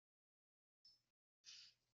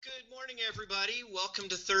Good morning, everybody. Welcome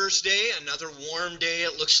to Thursday, another warm day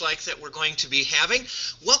it looks like that we're going to be having.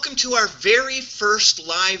 Welcome to our very first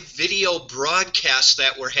live video broadcast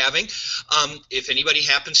that we're having. If anybody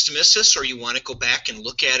happens to miss this or you want to go back and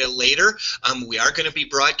look at it later, we are going to be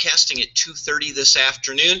broadcasting at 2:30 this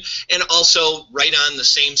afternoon, and also right on the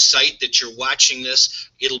same site that you're watching this.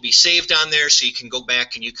 It'll be saved on there so you can go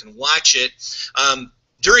back and you can watch it.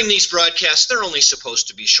 During these broadcasts, they're only supposed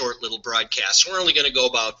to be short little broadcasts. We're only going to go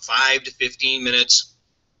about 5 to 15 minutes.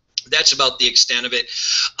 That's about the extent of it.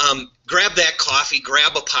 Grab that coffee,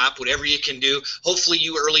 grab a pop, whatever you can do. Hopefully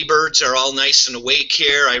you early birds are all nice and awake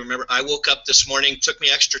here. I remember I woke up this morning, took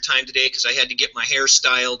me extra time today because I had to get my hair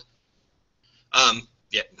styled.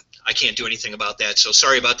 Yeah, I can't do anything about that, so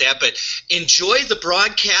sorry about that. But enjoy the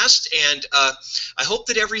broadcast, and I hope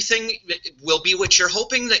that everything will be what you're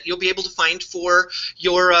hoping that you'll be able to find for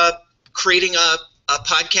your creating a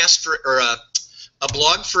podcast for or a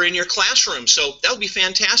blog for in your classroom. So that would be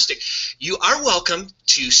fantastic. You are welcome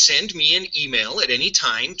to send me an email at any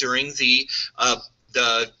time during the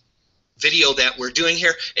video that we're doing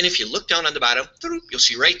here, and if you look down on the bottom, you'll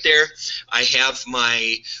see right there I have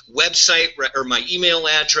my website or my email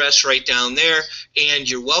address right down there, and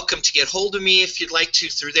you're welcome to get hold of me if you'd like to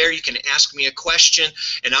through there. You can ask me a question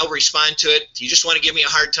and I'll respond to it. If you just want to give me a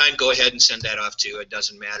hard time, go ahead and send that off too. It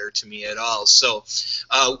doesn't matter to me at all. So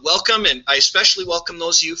welcome, and I especially welcome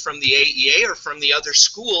those of you from the AEA or from the other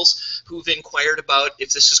schools who've inquired about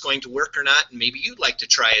if this is going to work or not, and maybe you'd like to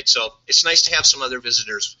try it. So it's nice to have some other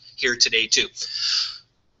visitors here today too.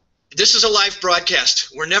 This is a live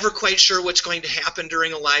broadcast. We're never quite sure what's going to happen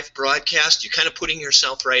during a live broadcast. You're kind of putting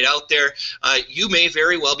yourself right out there. You may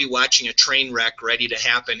very well be watching a train wreck ready to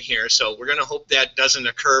happen here, so we're going to hope that doesn't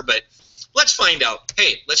occur, but let's find out.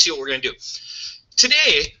 Hey, let's see what we're going to do.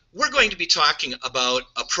 Today, we're going to be talking about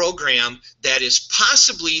a program that is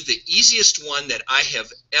possibly the easiest one that I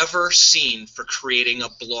have ever seen for creating a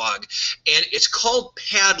blog, and it's called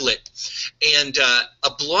Padlet. And a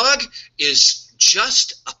blog is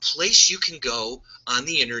just a place you can go on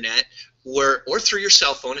the internet or through your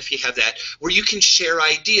cell phone if you have that, where you can share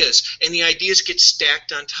ideas, and the ideas get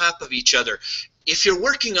stacked on top of each other. If you're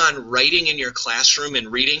working on writing in your classroom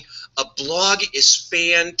and reading, a blog is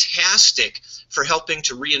fantastic for helping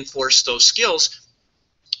to reinforce those skills,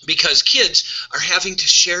 because kids are having to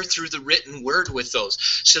share through the written word with those.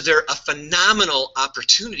 So they're a phenomenal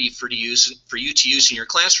opportunity for you to use in your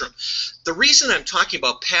classroom. The reason I'm talking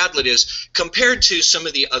about Padlet is, compared to some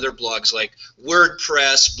of the other blogs like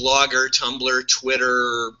WordPress, Blogger, Tumblr,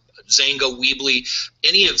 Twitter, Zanga, Weebly,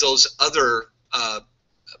 any of those other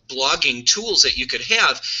blogging tools that you could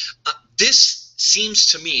have, this seems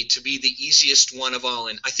to me to be the easiest one of all,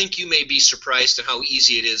 and I think you may be surprised at how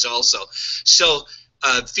easy it is also. So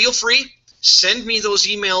feel free, send me those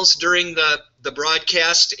emails during the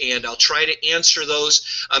broadcast, and I'll try to answer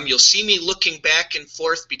those. You'll see me looking back and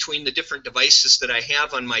forth between the different devices that I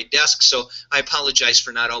have on my desk, so I apologize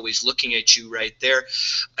for not always looking at you right there.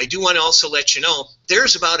 I do want to also let you know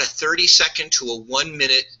there's about a 30-second to a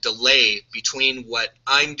 1-minute delay between what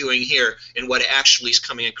I'm doing here and what actually is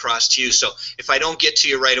coming across to you. So if I don't get to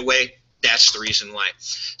you right away, that's the reason why.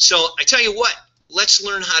 So I tell you what, let's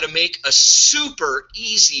learn how to make a super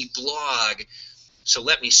easy blog. So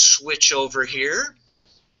let me switch over here,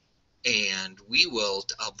 and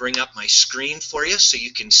I'll bring up my screen for you so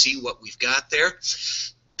you can see what we've got there.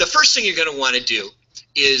 The first thing you're going to want to do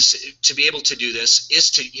is, to be able to do this,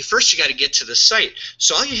 is first you got to get to the site.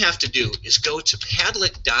 So all you have to do is go to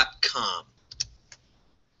Padlet.com.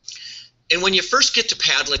 And when you first get to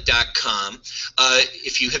Padlet.com,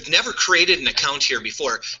 if you have never created an account here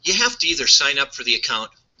before, you have to either sign up for the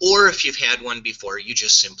account, or if you've had one before, you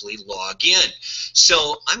just simply log in.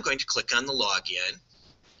 So I'm going to click on the login,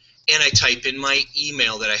 and I type in my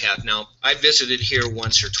email that I have. Now, I visited here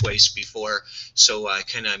once or twice before, so I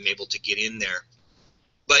kind of am able to get in there.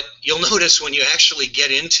 But you'll notice when you actually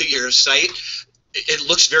get into your site, it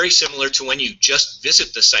looks very similar to when you just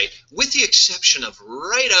visit the site, with the exception of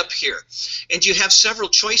right up here. And you have several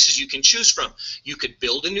choices you can choose from. You could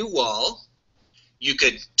build a new wall. You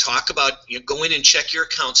could talk about, go in and check your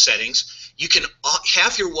account settings. You can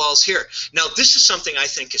have your walls here. Now, this is something I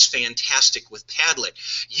think is fantastic with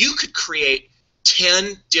Padlet. You could create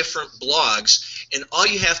 10 different blogs, and all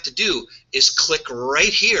you have to do is click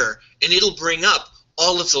right here, and it'll bring up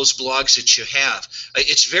all of those blogs that you have.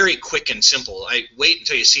 It's very quick and simple. I wait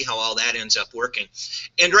until you see how all that ends up working.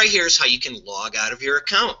 And right here is how you can log out of your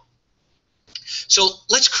account. So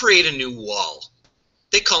let's create a new wall.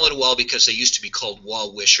 They call it a wall because they used to be called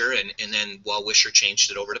Wall Wisher, and then Wall Wisher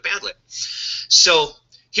changed it over to Padlet. So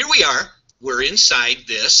here we are. we're inside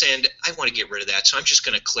this, and I want to get rid of that, so I'm just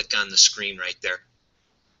going to click on the screen right there.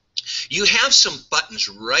 You have some buttons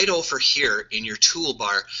right over here in your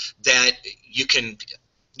toolbar that you can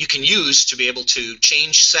use to be able to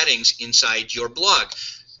change settings inside your blog.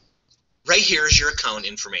 Right here is your account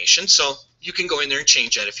information, so you can go in there and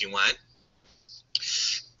change that if you want.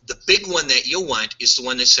 The big one that you'll want is the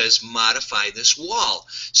one that says modify this wall.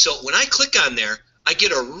 So when I click on there, I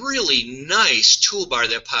get a really nice toolbar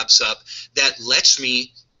that pops up that lets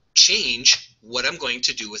me change what I'm going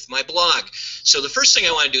to do with my blog. So the first thing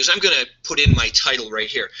I want to do is I'm going to put in my title right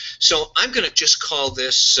here. So I'm going to just call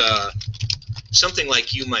this something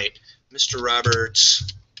like you might, Mr.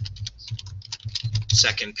 Roberts,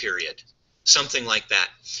 second period, something like that.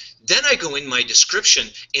 Then I go in my description,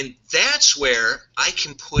 and that's where I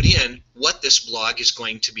can put in what this blog is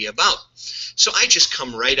going to be about. So I just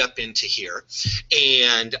come right up into here,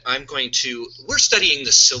 and we're studying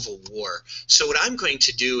the Civil War. So what I'm going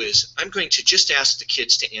to do is I'm going to just ask the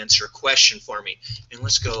kids to answer a question for me. And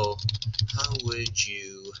let's go, how would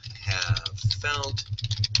you have felt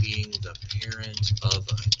being the parent of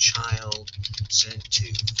a child sent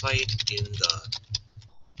to fight in the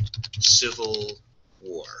Civil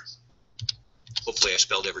War? Hopefully I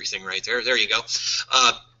spelled everything right there. There you go.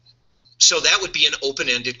 So that would be an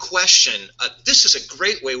open-ended question. This is a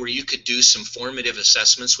great way where you could do some formative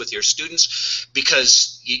assessments with your students,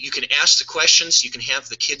 because you can ask the questions, you can have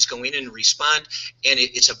the kids go in and respond, and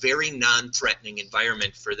it's a very non-threatening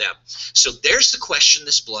environment for them. So there's the question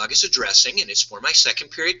this blog is addressing, and it's for my second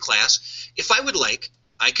period class. If I would like,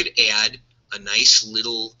 I could add a nice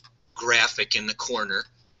little graphic in the corner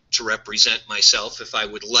to represent myself if I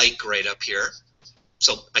would like right up here.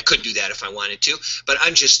 So I could do that if I wanted to, but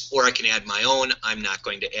or I can add my own. I'm not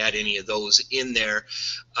going to add any of those in there.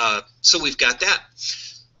 So we've got that.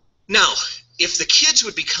 Now, if the kids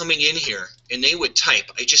would be coming in here and they would type,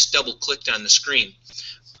 I just double clicked on the screen,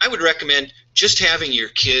 I would recommend just having your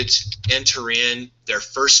kids enter in their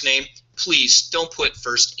first name. Please don't put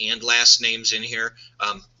first and last names in here.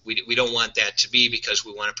 We don't want that to be, because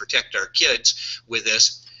we want to protect our kids with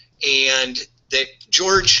this. And that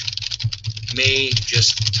George may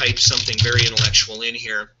just type something very intellectual in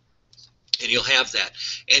here, and you'll have that,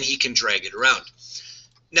 and he can drag it around.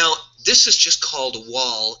 Now, this is just called a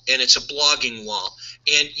wall, and it's a blogging wall,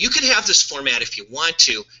 and you can have this format if you want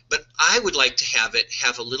to, but I would like to have it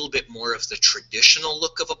have a little bit more of the traditional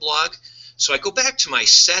look of a blog. So I go back to my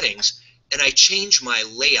settings, and I change my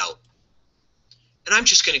layout, and I'm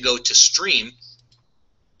just going to go to Stream.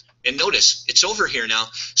 And notice, it's over here now.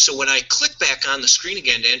 So when I click back on the screen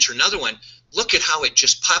again to enter another one, look at how it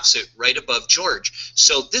just pops it right above George.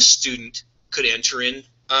 So this student could enter in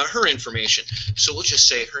her information. So we'll just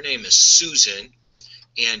say her name is Susan,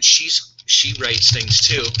 and she writes things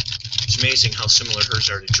too. It's amazing how similar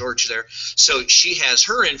hers are to George there. So she has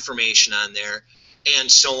her information on there,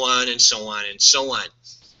 and so on and so on and so on.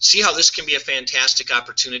 See how this can be a fantastic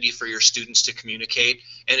opportunity for your students to communicate?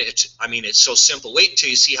 And it's so simple. Wait until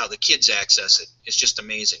you see how the kids access it. It's just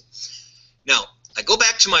amazing. Now, I go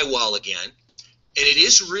back to my wall again, and it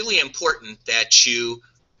is really important that you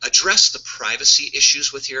address the privacy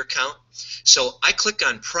issues with your account. So I click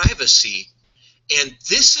on privacy, and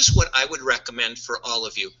this is what I would recommend for all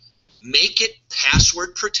of you. Make it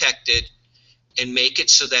password protected, and make it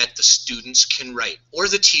so that the students can write, or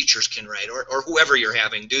the teachers can write, or whoever you're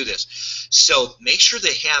having do this. So make sure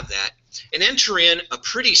they have that, and enter in a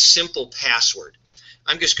pretty simple password.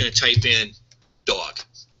 I'm just going to type in dog.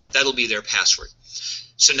 That'll be their password.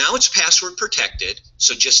 So now it's password protected,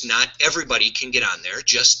 so just not everybody can get on there,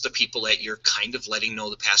 just the people that you're kind of letting know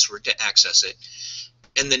the password to access it.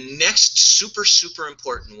 And the next super, super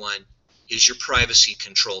important one is your privacy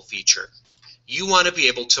control feature. You want to be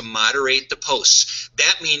able to moderate the posts.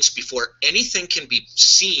 That means before anything can be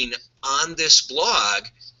seen on this blog,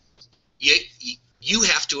 you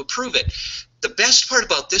have to approve it. The best part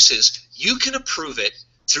about this is you can approve it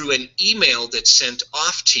through an email that's sent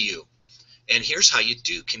off to you. And here's how you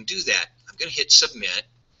can do that. I'm going to hit submit,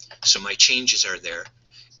 so my changes are there.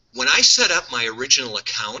 When I set up my original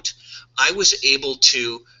account, I was able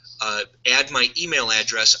to add my email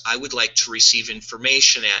address I would like to receive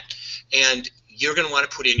information at. And you're going to want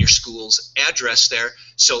to put in your school's address there.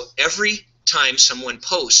 So every time someone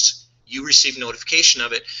posts, you receive notification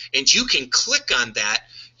of it. And you can click on that.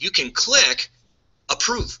 You can click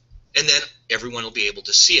approve. And then everyone will be able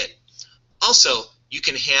to see it. Also, you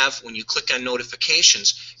can have, when you click on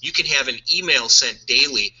notifications, you can have an email sent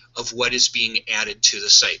daily of what is being added to the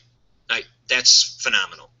site. That's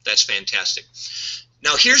phenomenal. That's fantastic.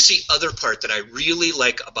 Now, here's the other part that I really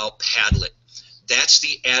like about Padlet. That's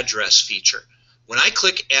the address feature. When I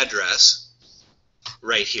click address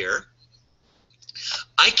right here,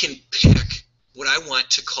 I can pick what I want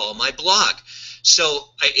to call my blog. So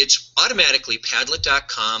it's automatically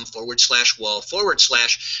padlet.com/wall/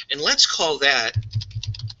 and let's call that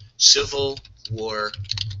Civil War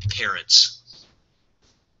Parents.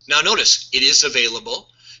 Now notice, it is available,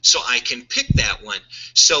 so I can pick that one.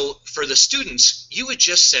 So for the students, you would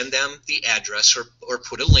just send them the address or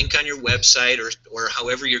put a link on your website or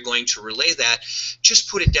however you're going to relay that. Just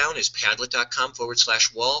put it down as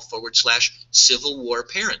padlet.com/wall/ Civil War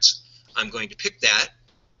Parents. I'm going to pick that,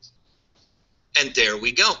 and there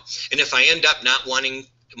we go. And if I end up not wanting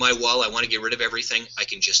my wall, I want to get rid of everything, I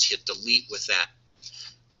can just hit delete with that.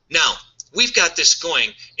 Now, we've got this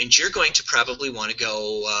going, and you're going to probably want to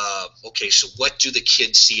go, okay, so what do the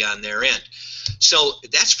kids see on their end? So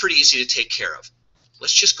that's pretty easy to take care of.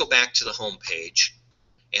 Let's just go back to the home page,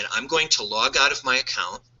 and I'm going to log out of my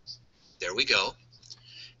account. There we go.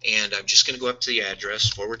 And I'm just going to go up to the address,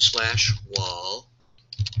 /wall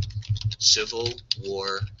Civil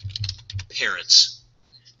War Parents.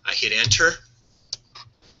 I hit enter.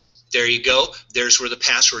 There you go. There's where the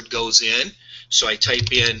password goes in. So I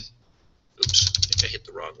type in, oops, I think I hit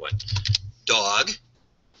the wrong one, dog,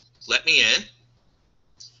 let me in.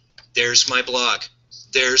 There's my blog.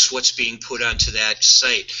 There's what's being put onto that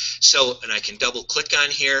site. So, and I can double click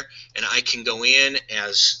on here, and I can go in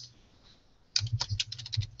as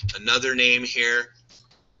another name here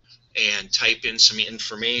and type in some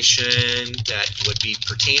information that would be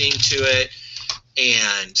pertaining to it,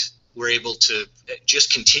 and we're able to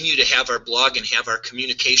just continue to have our blog and have our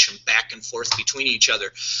communication back and forth between each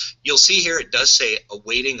other. You'll see here it does say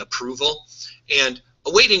awaiting approval, and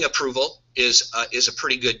awaiting approval is a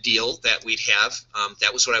pretty good deal that we'd have.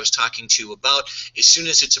 That was what I was talking to you about. As soon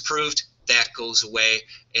as it's approved, that goes away,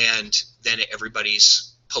 and then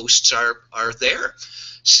everybody's posts are there.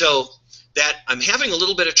 So that I'm having a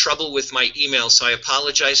little bit of trouble with my email, so I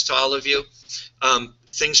apologize to all of you.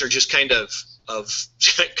 Things are just kind of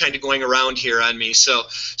going around here on me, so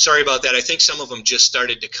sorry about that. I think some of them just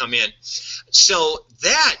started to come in. So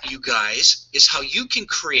that, you guys, is how you can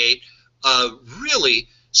create a really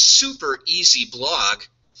super easy blog,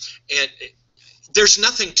 and there's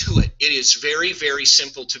nothing to it. It is very, very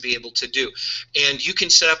simple to be able to do, and you can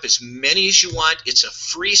set up as many as you want. It's a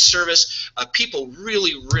free service. People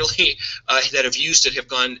really that have used it have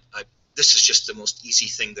gone, this is just the most easy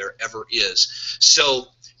thing there ever is. So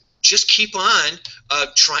just keep on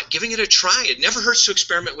giving it a try. It never hurts to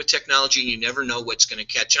experiment with technology, and you never know what's going to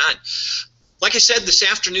catch on. Like I said, this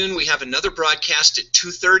afternoon we have another broadcast at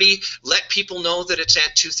 2:30. Let people know that it's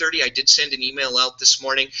at 2:30. I did send an email out this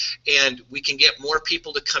morning, and we can get more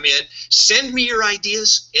people to come in. Send me your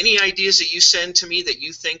ideas, any ideas that you send to me that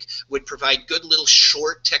you think would provide good little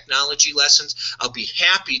short technology lessons. I'll be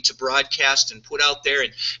happy to broadcast and put out there,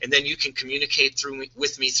 and then you can communicate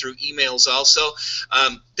with me through emails also.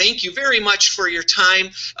 Thank you very much for your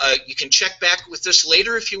time. You can check back with this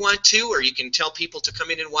later if you want to, or you can tell people to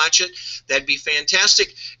come in and watch it. That'd be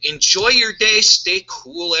fantastic. Enjoy your day. Stay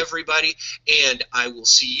cool, everybody. And I will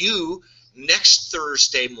see you next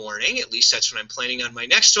Thursday morning. At least that's when I'm planning on my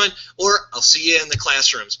next one. Or I'll see you in the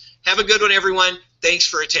classrooms. Have a good one, everyone. Thanks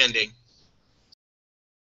for attending.